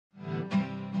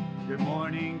Good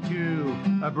morning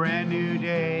to a brand new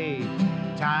day.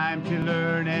 Time to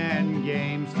learn and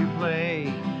games to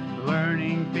play.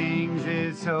 Learning things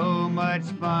is so much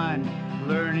fun.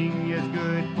 Learning is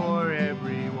good for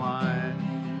everyone.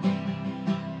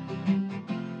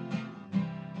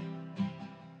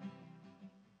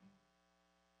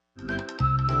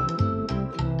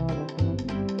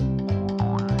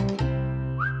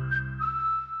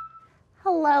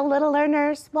 Hello, little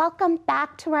learners. Welcome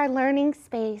back to our learning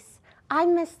space.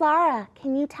 I'm Miss Laura.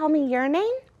 Can you tell me your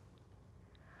name?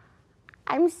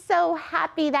 I'm so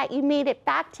happy that you made it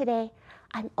back today.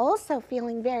 I'm also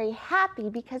feeling very happy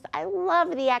because I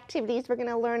love the activities we're going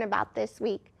to learn about this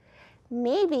week.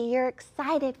 Maybe you're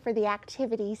excited for the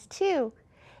activities too.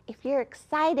 If you're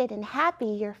excited and happy,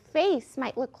 your face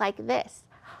might look like this.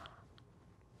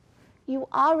 You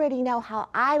already know how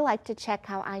I like to check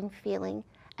how I'm feeling,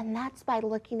 and that's by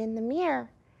looking in the mirror.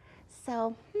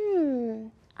 So,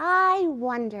 I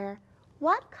wonder,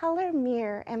 what color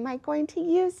mirror am I going to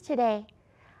use today?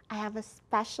 I have a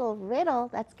special riddle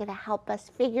that's going to help us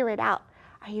figure it out.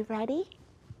 Are you ready?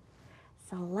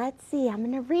 So let's see, I'm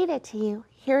going to read it to you.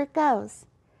 Here it goes.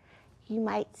 You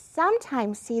might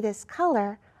sometimes see this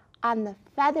color on the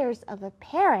feathers of a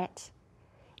parrot.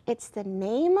 It's the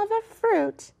name of a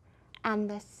fruit and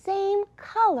the same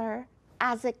color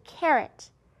as a carrot.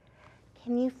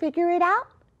 Can you figure it out?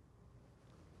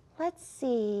 Let's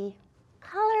see.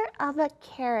 Color of a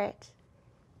carrot.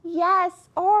 Yes,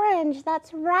 orange,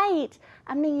 that's right.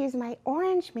 I'm going to use my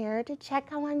orange mirror to check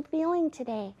how I'm feeling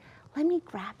today. Let me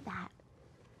grab that.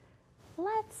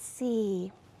 Let's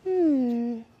see.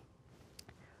 Hey,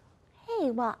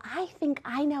 well, I think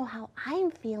I know how I'm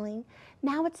feeling.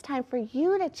 Now it's time for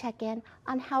you to check in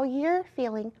on how you're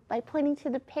feeling by pointing to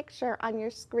the picture on your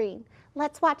screen.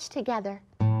 Let's watch together.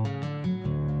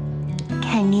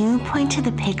 Can you point to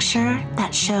the picture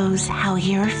that shows how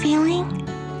you're feeling?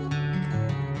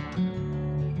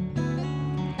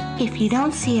 If you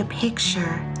don't see a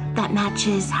picture that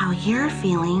matches how you're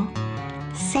feeling,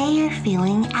 say you're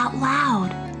feeling out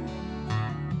loud.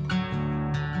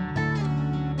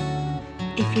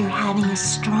 If you're having a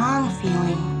strong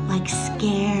feeling like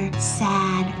scared,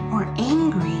 sad, or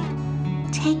angry,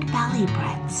 take belly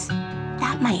breaths.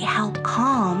 That might help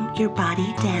calm your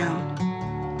body down.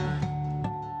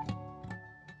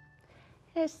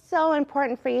 It is so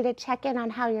important for you to check in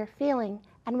on how you're feeling.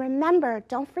 And remember,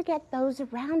 don't forget those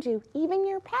around you, even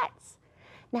your pets.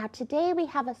 Now today we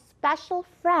have a special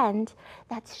friend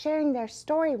that's sharing their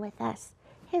story with us.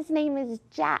 His name is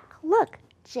Jack. Look,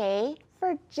 J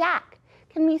for Jack.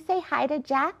 Can we say hi to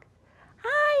Jack?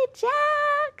 Hi,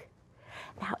 Jack.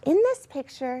 Now in this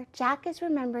picture, Jack is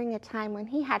remembering a time when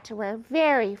he had to wear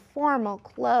very formal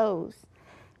clothes.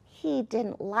 He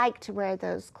didn't like to wear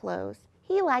those clothes.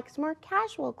 He likes more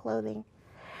casual clothing.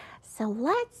 So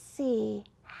let's see,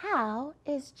 how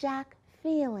is Jack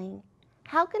feeling?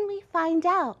 How can we find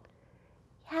out?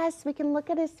 Yes, we can look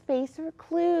at his face for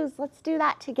clues. Let's do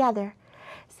that together.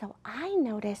 So I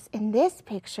notice in this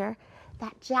picture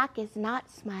that Jack is not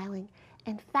smiling.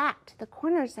 In fact, the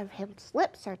corners of his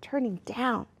lips are turning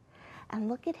down. And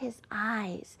look at his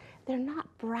eyes. They're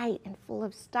not bright and full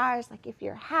of stars like if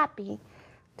you're happy.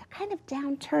 They're kind of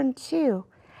downturned too.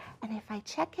 And if I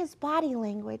check his body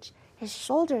language, his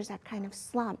shoulders are kind of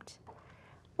slumped.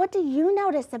 What do you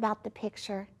notice about the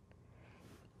picture?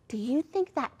 Do you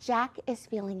think that Jack is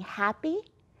feeling happy?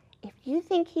 If you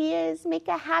think he is, make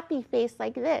a happy face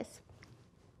like this.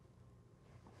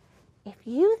 If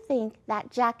you think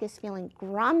that Jack is feeling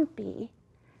grumpy,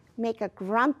 make a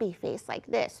grumpy face like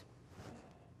this.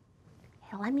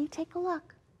 Here, let me take a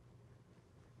look.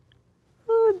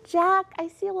 Ooh, Jack, I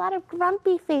see a lot of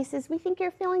grumpy faces. We think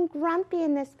you're feeling grumpy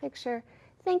in this picture.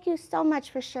 Thank you so much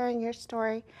for sharing your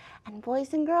story. And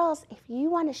boys and girls, if you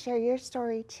want to share your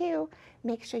story too,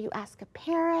 make sure you ask a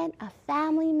parent, a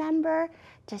family member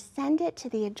to send it to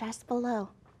the address below.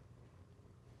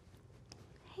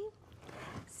 Okay,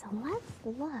 so let's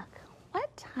look.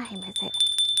 What time is it?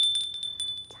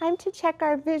 Time to check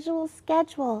our visual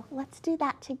schedule. Let's do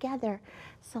that together.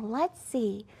 So let's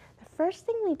see. The first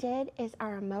thing we did is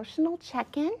our emotional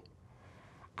check-in.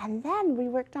 And then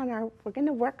we're going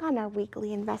to work on our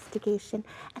weekly investigation.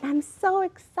 And I'm so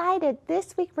excited.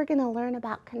 This week we're going to learn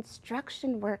about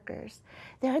construction workers.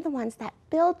 They're the ones that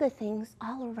build the things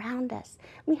all around us.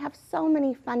 We have so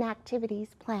many fun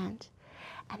activities planned.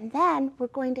 And then we're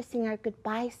going to sing our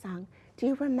goodbye song. Do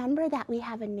you remember that we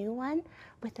have a new one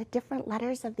with the different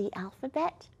letters of the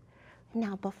alphabet?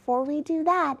 Now, before we do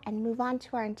that and move on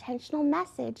to our intentional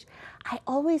message, I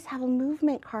always have a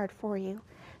movement card for you.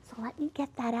 So let me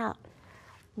get that out.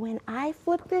 When I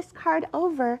flip this card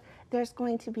over, there's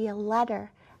going to be a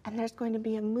letter, and there's going to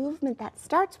be a movement that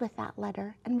starts with that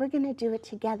letter, and we're going to do it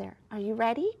together. Are you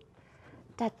ready?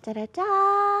 Da da da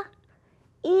da.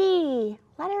 E,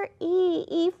 letter E,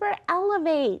 E for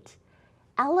elevate.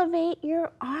 Elevate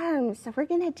your arms. So we're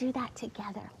going to do that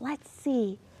together. Let's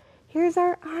see. Here's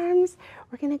our arms.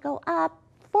 We're going to go up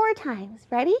 4 times.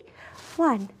 Ready?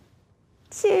 1,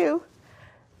 2,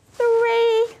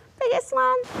 3. Biggest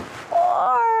one. 4.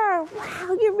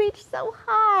 Wow, you reached so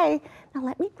high. Now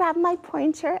let me grab my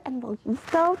pointer and we'll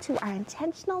go to our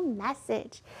intentional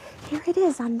message. Here it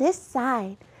is on this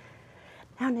side.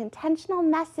 Now an intentional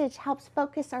message helps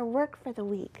focus our work for the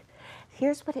week.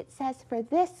 Here's what it says for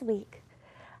this week.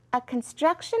 A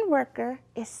construction worker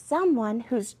is someone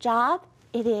whose job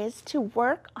it is to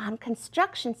work on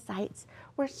construction sites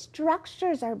where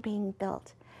structures are being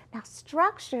built. Now,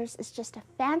 structures is just a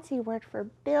fancy word for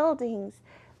buildings,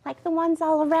 like the ones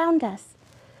all around us.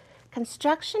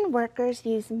 Construction workers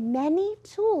use many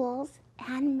tools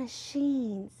and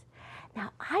machines.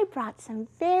 Now, I brought some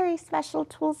very special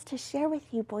tools to share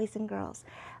with you, boys and girls.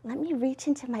 Let me reach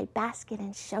into my basket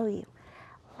and show you.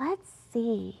 Let's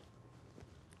see.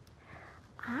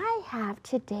 I have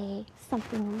today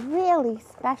something really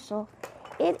special.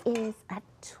 It is a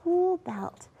tool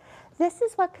belt. This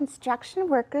is what construction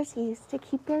workers use to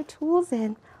keep their tools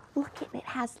in. Look, it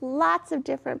has lots of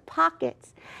different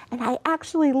pockets. And I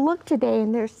actually looked today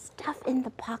and there's stuff in the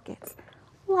pockets,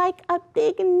 like a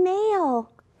big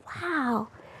nail. Wow.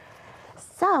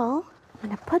 So I'm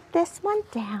going to put this one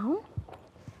down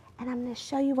and I'm going to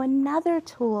show you another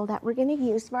tool that we're going to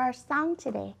use for our song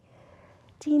today.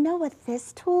 Do you know what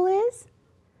this tool is?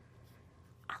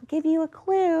 I'll give you a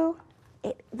clue.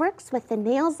 It works with the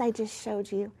nails I just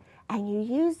showed you, and you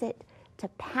use it to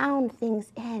pound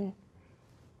things in.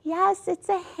 Yes, it's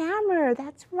a hammer.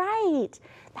 That's right.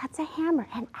 That's a hammer.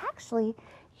 And actually,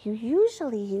 you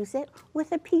usually use it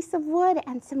with a piece of wood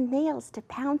and some nails to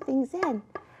pound things in.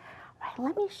 All right,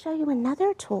 let me show you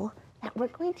another tool that we're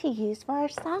going to use for our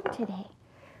song today.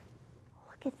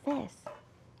 Look at this.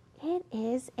 It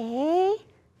is a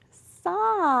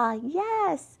saw.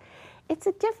 Yes, it's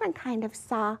a different kind of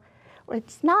saw.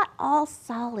 It's not all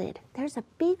solid. There's a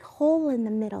big hole in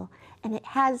the middle and it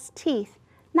has teeth.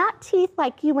 Not teeth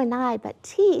like you and I, but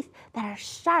teeth that are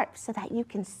sharp so that you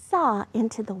can saw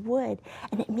into the wood.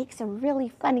 And it makes a really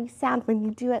funny sound when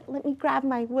you do it. Let me grab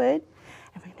my wood.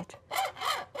 And we're gonna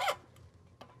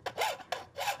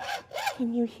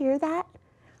Can you hear that?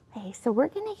 Okay, so we're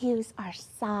gonna use our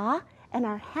saw and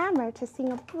our hammer to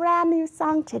sing a brand new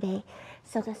song today.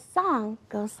 So the song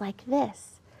goes like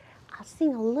this. I'll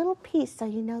sing a little piece so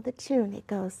you know the tune. It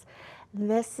goes,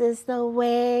 this is the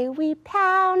way we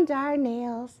pound our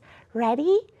nails.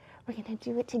 Ready? We're gonna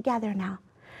do it together now.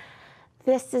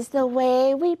 This is the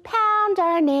way we pound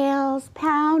our nails,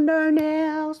 pound our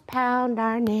nails, pound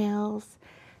our nails.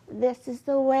 This is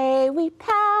the way we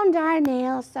pound our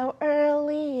nails so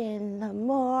early in the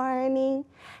morning.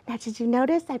 Now, did you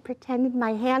notice I pretended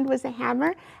my hand was a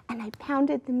hammer and I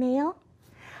pounded the nail?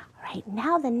 All right,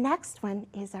 now the next one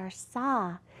is our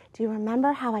saw. Do you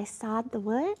remember how I sawed the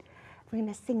wood? We're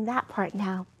gonna sing that part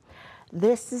now.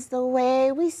 This is the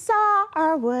way we saw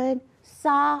our wood,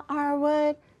 saw our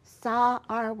wood, saw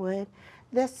our wood.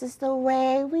 This is the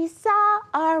way we saw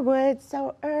our wood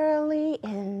so early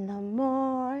in the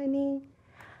morning.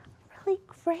 Really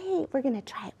great. We're gonna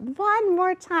try it one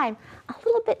more time, a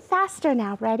little bit faster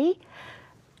now. Ready?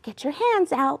 Get your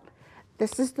hands out.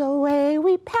 This is the way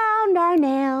we pound our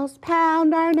nails,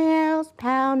 pound our nails,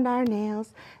 pound our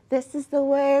nails. This is the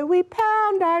way we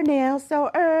pound our nails so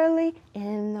early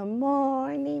in the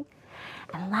morning.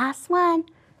 And last one,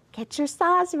 get your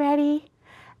saws ready.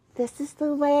 This is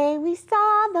the way we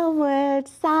saw the wood,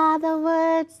 saw the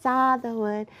wood, saw the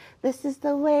wood. This is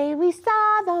the way we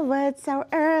saw the wood so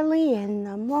early in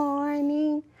the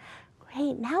morning.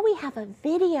 Great, now we have a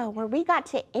video where we got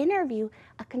to interview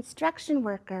a construction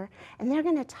worker and they're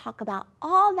gonna talk about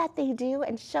all that they do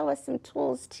and show us some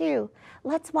tools too.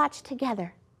 Let's watch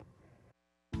together.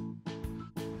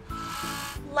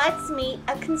 Let's meet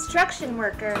a construction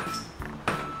worker.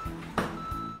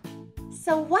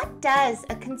 So what does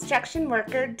a construction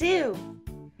worker do?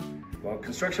 Well,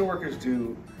 construction workers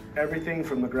do everything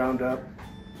from the ground up.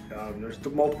 There's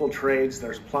multiple trades.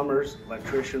 There's plumbers,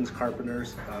 electricians,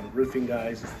 carpenters, roofing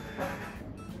guys.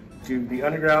 Do the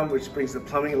underground, which brings the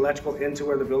plumbing and electrical into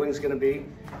where the building's going to be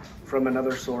from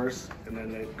another source. And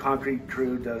then the concrete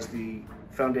crew does the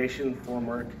foundation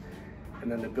formwork.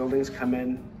 And then the buildings come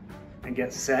in and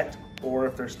get set, or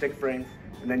if they're stick frame.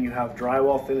 And then you have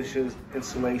drywall finishes,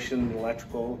 insulation,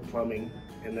 electrical, plumbing,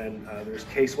 And then there's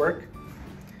casework.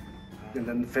 And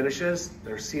then finishes,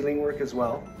 there's ceiling work as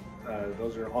well.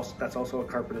 That's also a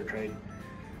carpenter trade.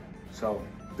 So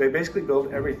they basically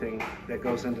build everything that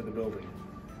goes into the building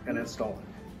and install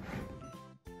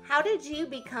it. How did you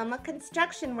become a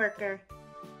construction worker?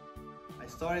 I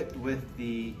started with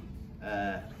the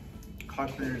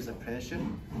carpenter's apprenticeship.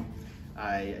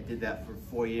 I did that for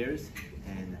 4 years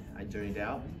and I journeyed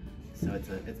out. So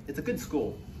it's a good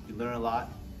school. You learn a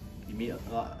lot. You meet a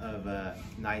lot of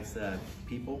nice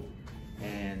people,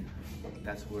 and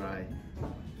that's where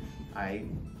I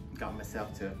got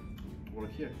myself to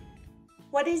work here.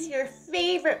 What is your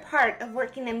favorite part of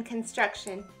working in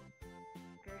construction?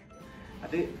 I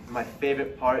think my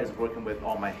favorite part is working with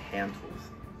all my hand tools,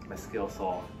 my skill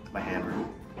saw, my hammer,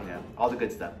 all the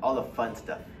good stuff, all the fun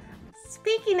stuff.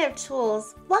 Speaking of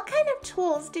tools, what kind of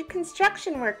tools do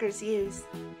construction workers use?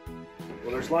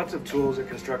 Well, there's lots of tools that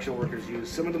construction workers use.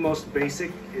 Some of the most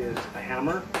basic is a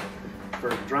hammer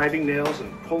for driving nails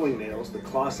and pulling nails. The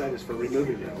claw side is for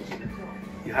removing nails.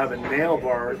 You have a nail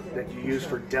bar that you use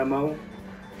for demo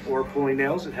or pulling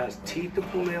nails. It has teeth to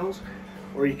pull nails,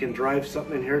 or you can drive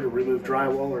something in here to remove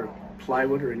drywall or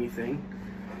plywood or anything.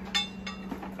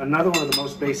 Another one of the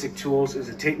most basic tools is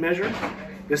a tape measure.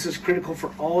 This is critical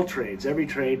for all trades. Every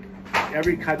trade,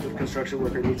 every type of construction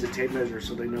worker needs a tape measure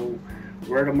so they know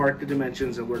where to mark the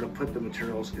dimensions and where to put the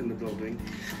materials in the building.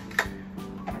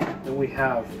 Then we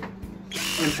have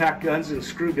impact guns and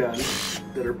screw guns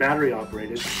that are battery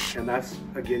operated, and that's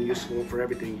again useful for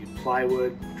everything.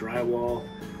 Plywood, drywall,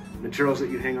 materials that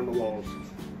you hang on the walls.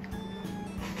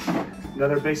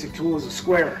 Another basic tool is a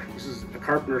square. This is a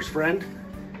carpenter's friend.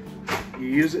 You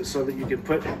use it so that you can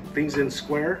put things in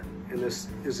square, and this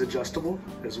is adjustable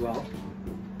as well.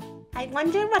 I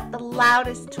wonder what the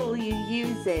loudest tool you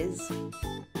use is.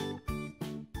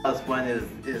 Loudest one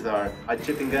is our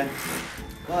chipping gun.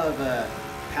 A lot of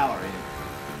power in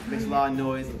it. Makes a lot of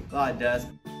noise, a lot of dust.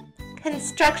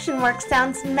 Construction work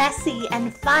sounds messy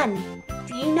and fun.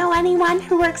 Do you know anyone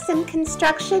who works in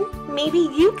construction? Maybe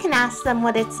you can ask them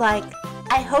what it's like.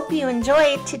 I hope you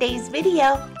enjoyed today's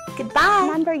video. Goodbye.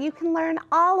 Remember, you can learn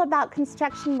all about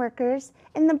construction workers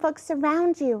in the books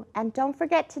around you. And don't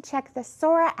forget to check the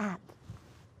Sora app.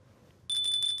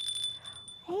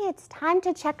 Hey, it's time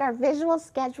to check our visual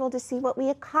schedule to see what we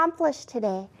accomplished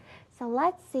today. So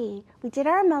let's see. We did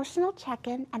our emotional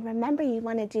check-in, and remember, you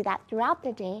want to do that throughout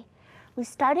the day. We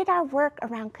started our work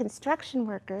around construction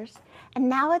workers, and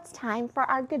now it's time for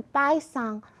our goodbye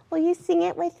song. Will you sing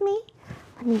it with me?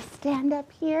 Let me stand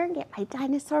up here and get my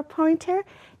dinosaur pointer.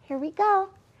 Here we go.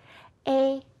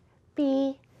 A,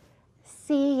 B,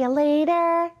 see you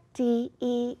later. D,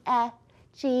 E, F,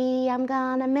 G, I'm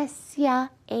gonna miss ya.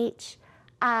 H,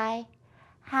 I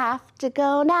have to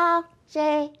go now.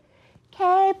 J,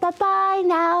 K, bye-bye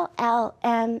now. L,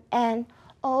 M, N,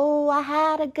 oh, I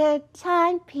had a good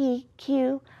time. P,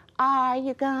 Q, R,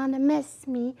 you're gonna miss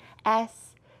me.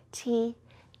 S, T,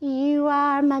 you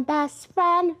are my best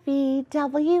friend. V,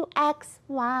 W, X,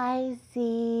 Y,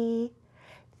 Z.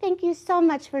 Thank you so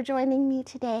much for joining me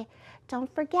today.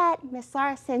 Don't forget, Miss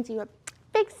Laura sends you a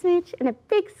big smooch and a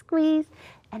big squeeze.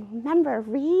 And remember,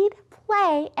 read,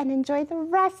 play, and enjoy the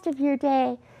rest of your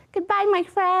day. Goodbye, my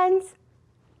friends.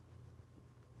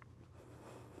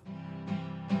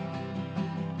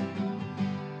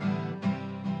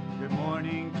 Good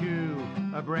morning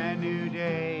to a brand new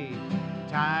day.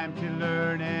 Time to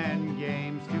learn and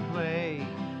games to play.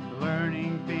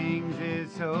 Learning things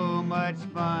is so much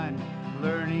fun.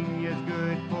 Learning is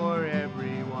good for everyone.